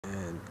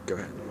Go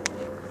ahead.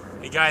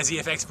 Hey guys,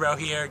 VFX Bro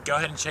here. Go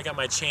ahead and check out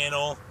my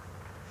channel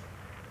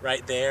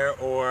right there,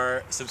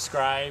 or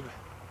subscribe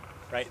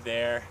right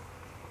there.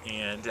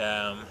 And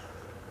I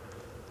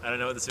don't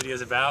know what this video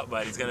is about,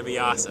 but it's gonna be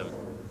awesome.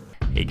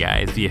 Hey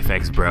guys,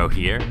 VFX Bro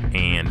here,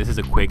 and this is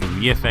a quick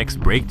VFX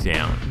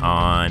breakdown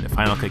on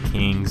Final Cut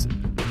King's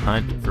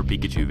Hunt for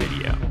Pikachu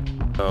video.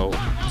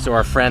 So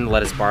our friend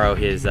let us borrow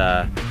his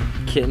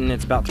kitten.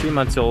 It's about 3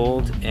 months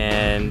old,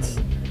 and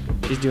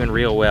she's doing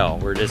real well.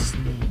 We're just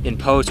in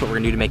post. What we're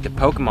gonna do to make the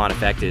Pokemon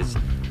effect is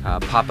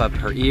pop up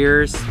her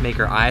ears, make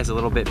her eyes a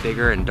little bit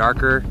bigger and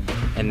darker,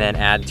 and then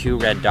add 2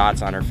 red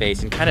dots on her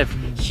face and kind of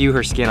hue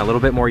her skin a little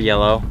bit more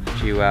yellow.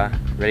 You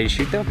ready to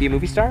shoot though? Be a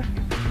movie star?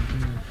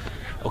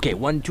 Okay,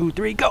 1, 2,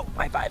 3, go!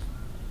 High five.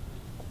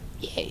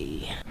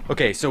 Yay.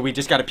 Okay, so we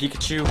just got a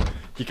Pikachu.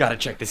 You gotta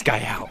check this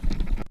guy out.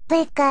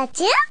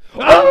 Pikachu?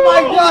 Oh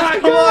my gosh,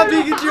 come on,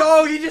 Pikachu!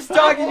 Oh, he just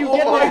talked and you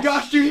get Oh my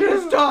gosh, dude, he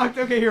just talked!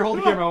 Okay, here, hold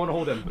the camera, I wanna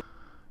hold him.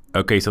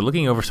 Okay, so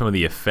looking over some of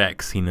the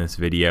effects seen in this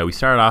video, we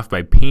started off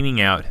by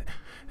painting out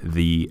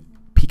the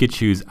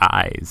Pikachu's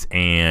eyes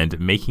and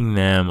making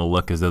them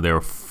look as though they were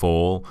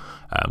full,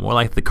 more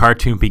like the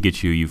cartoon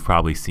Pikachu you've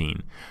probably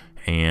seen.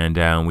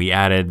 And we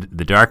added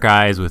the dark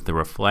eyes with the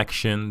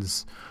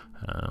reflections.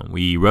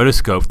 We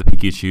rotoscoped the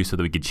Pikachu so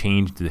that we could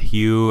change the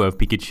hue of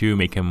Pikachu,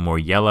 make him more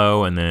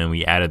yellow, and then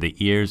we added the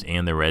ears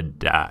and the red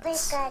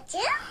dots.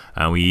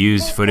 We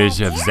used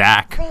footage of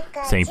Zach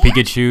saying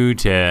Pikachu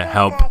to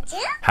help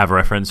have a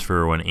reference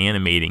for when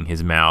animating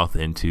his mouth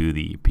into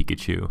the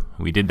Pikachu.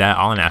 We did that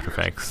all in After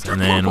Effects.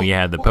 And then we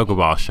had the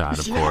Pokeball shot,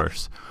 of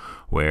course,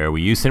 where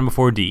we used Cinema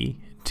 4D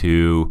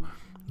to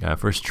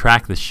first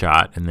track the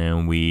shot, and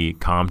then we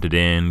comped it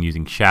in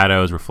using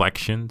shadows,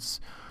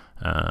 reflections,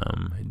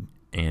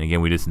 and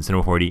again we did some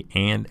Cinema 4D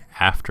and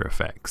After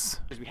Effects.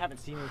 We haven't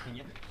seen anything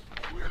yet.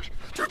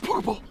 Dude,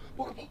 Pokeball!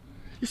 Pokeball!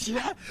 You see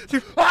that?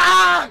 Dude,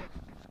 ah!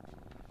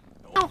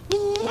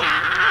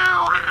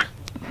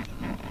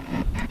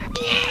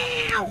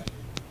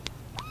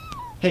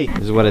 Hey,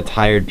 this is what a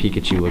tired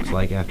Pikachu looks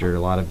like after a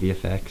lot of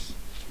VFX.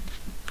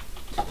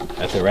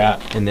 That's a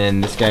wrap. And then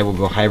this guy will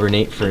go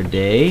hibernate for a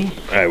day.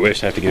 I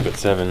wish I have to get up at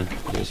 7.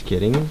 Just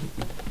kidding.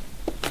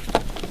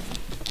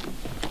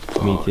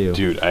 Me too.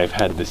 Dude, I've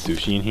had the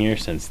sushi in here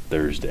since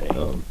Thursday.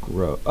 Oh,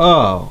 gross.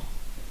 Oh!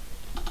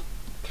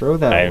 Throw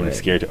that away. I'm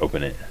scared to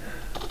open it.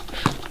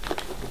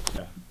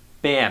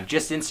 Bam,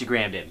 just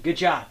Instagrammed him. Good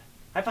job.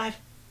 High five.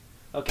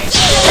 Okay.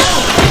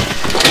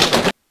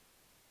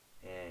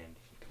 And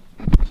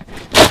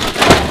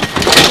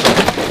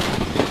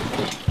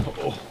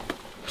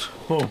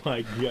Oh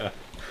my god.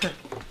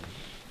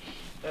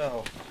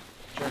 oh,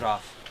 turn it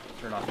off.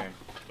 Turn it off, Aaron.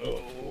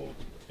 Oh,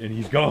 and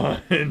he's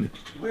gone.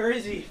 Where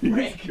is he?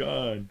 He's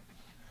gone.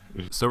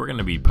 So we're going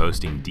to be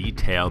posting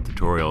detailed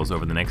tutorials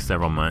over the next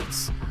several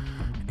months.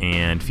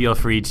 And feel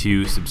free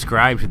to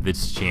subscribe to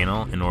this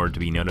channel in order to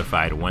be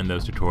notified when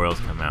those tutorials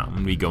come out. I'm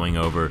going to be going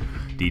over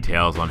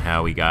details on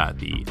how we got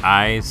the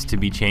eyes to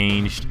be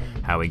changed,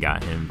 how we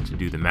got him to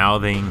do the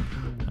mouthing.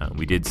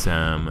 We did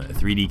some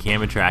 3D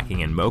camera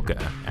tracking in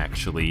Mocha,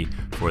 actually,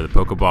 for the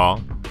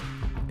Pokeball.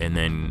 And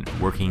then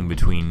working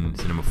between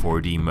Cinema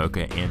 4D,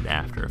 Mocha, and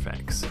After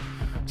Effects.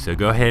 So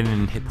go ahead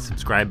and hit the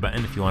subscribe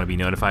button if you want to be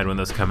notified when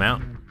those come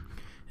out.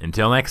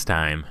 Until next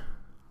time,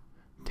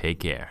 take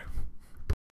care.